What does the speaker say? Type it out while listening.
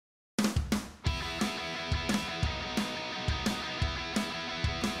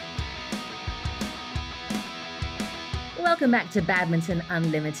Welcome back to Badminton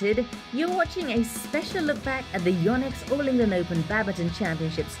Unlimited. You're watching a special look back at the YONEX All England Open Badminton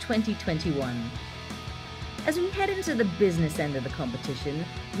Championships 2021. As we head into the business end of the competition,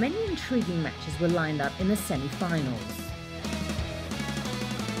 many intriguing matches were lined up in the semi-finals.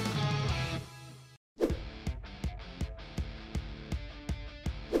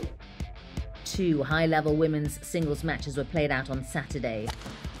 Two high-level women's singles matches were played out on Saturday.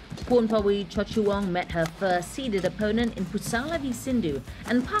 Pornpawi Chochuwong met her first seeded opponent in Pusala v Sindhu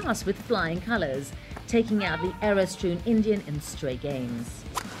and passed with flying colours, taking out the error-strewn Indian in straight games.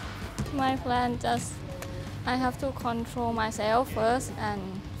 My plan I have to control myself first and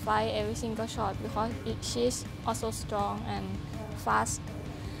fight every single shot because she's also strong and fast.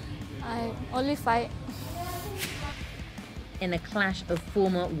 I only fight. In a clash of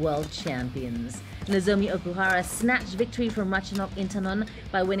former world champions, Nozomi Okuhara snatched victory from Ratchanok Intanon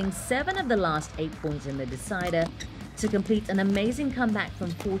by winning 7 of the last 8 points in the decider to complete an amazing comeback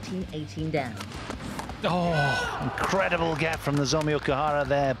from 14-18 down. Oh, incredible gap from Nozomi Okuhara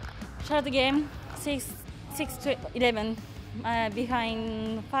there. Start the game 6-11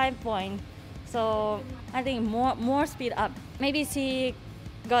 behind 5 points. So I think more speed up. Maybe she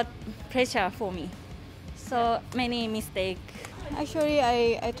got pressure for me. So many mistakes. Actually,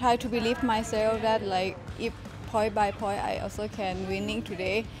 I try to believe myself that like if point by point I also can winning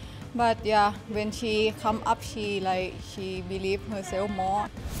today. But yeah, when she come up, she believe herself more.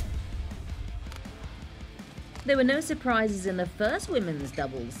 There were no surprises in the first women's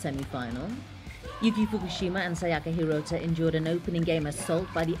doubles semi-final. Yuki Fukushima and Sayaka Hirota endured an opening game assault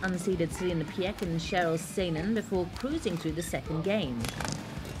by the unseeded Selena Piek and Cheryl Sainen before cruising through the second game.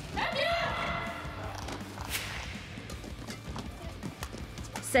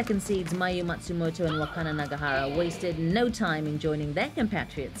 Second seeds Mayu Matsumoto and Wakana Nagahara wasted no time in joining their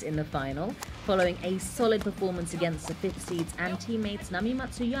compatriots in the final, following a solid performance against the fifth seeds and teammates Nami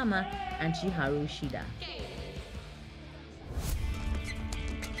Matsuyama and Chiharu Shida.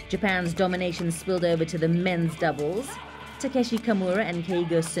 Japan's domination spilled over to the men's doubles. Takeshi Kamura and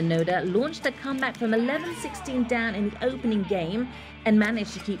Keigo Sonoda launched a comeback from 11-16 down in the opening game and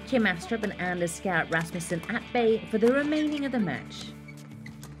managed to keep Kim Astrup and Anders Skarp Rasmussen at bay for the remaining of the match.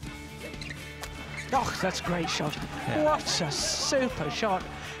 Oh, that's a great shot. Yeah. What a super shot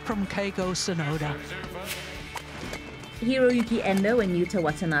from Keigo Sonoda. Hiroyuki Endo and Yuta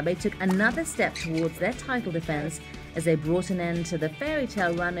Watanabe took another step towards their title defense as they brought an end to the fairy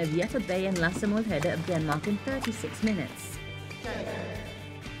tale run of Jette Bay and Lasse Molhede of Denmark in 36 minutes.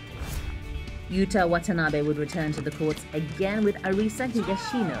 Yuta Watanabe would return to the courts again with Arisa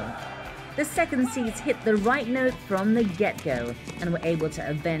Higashino. The second seeds hit the right note from the get-go and were able to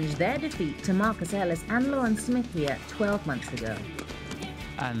avenge their defeat to Marcus Ellis and Lauren Smith here 12 months ago.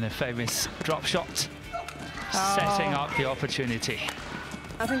 And the famous drop shot, setting up the opportunity.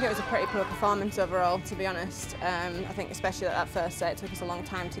 I think it was a pretty poor performance overall, to be honest. I think especially at that first set, it took us a long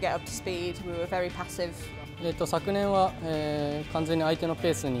time to get up to speed. We were very passive. 昨年は、完全に相手の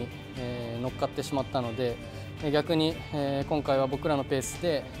ペースに、乗っかってしまったので、逆に、今回は僕らのペース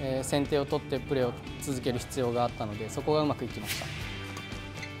で、先手を取ってプレーを続ける必要があったので、そこがうまくいきました。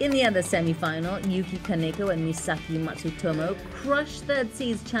In the other semi-final, Yuki Kaneko and Misaki Matsutomo crushed third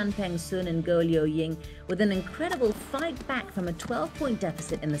seeds Chan Peng-sun and Go Liu-ying with an incredible fight back from a 12-point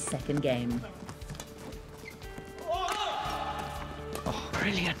deficit in the second game. Oh,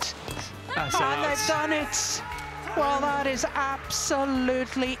 brilliant. And they've done it! Well, that is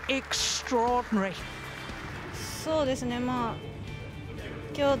absolutely extraordinary. そうですね、今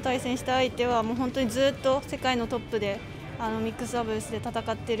日対戦した相手はもう本当にずっと世界のトップでミックスダブルスで戦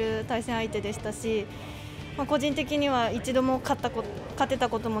っている対戦相手でしたし、個人的には一度も勝てた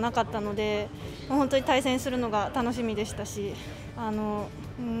こともなかったので、本当に対戦するのが楽しみでしたし、常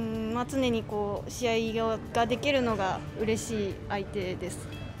にこう試合ができるのが嬉しい相手です。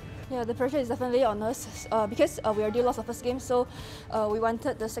Yeah, the pressure is definitely on us because we already lost the first game, so we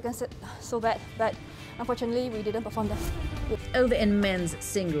wanted the second set so bad, but unfortunately we didn't perform that. Over in men's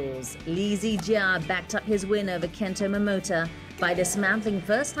singles, Lee Zijia backed up his win over Kento Momota by dismantling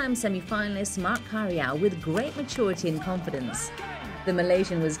first-time semi-finalist Mark Kariao with great maturity and confidence. The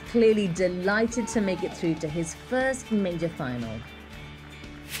Malaysian was clearly delighted to make it through to his first major final.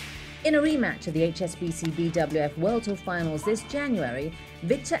 In a rematch of the HSBC BWF World Tour finals this January,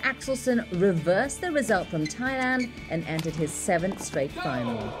 Victor Axelsen reversed the result from Thailand and entered his 7th straight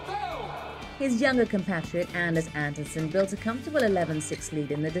final. His younger compatriot Anders Andersen built a comfortable 11-6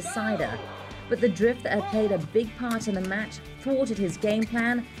 lead in the decider, but the drift that had played a big part in the match thwarted his game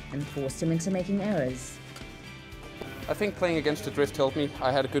plan and forced him into making errors. I think playing against the drift helped me.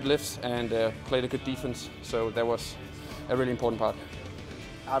 I had a good lift and played a good defense, so there was a really important part.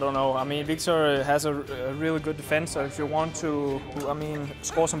 I don't know. I mean, Victor has a really good defense. So if you want to, I mean,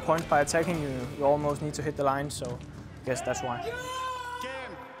 score some points by attacking, you almost need to hit the line. So I guess that's why.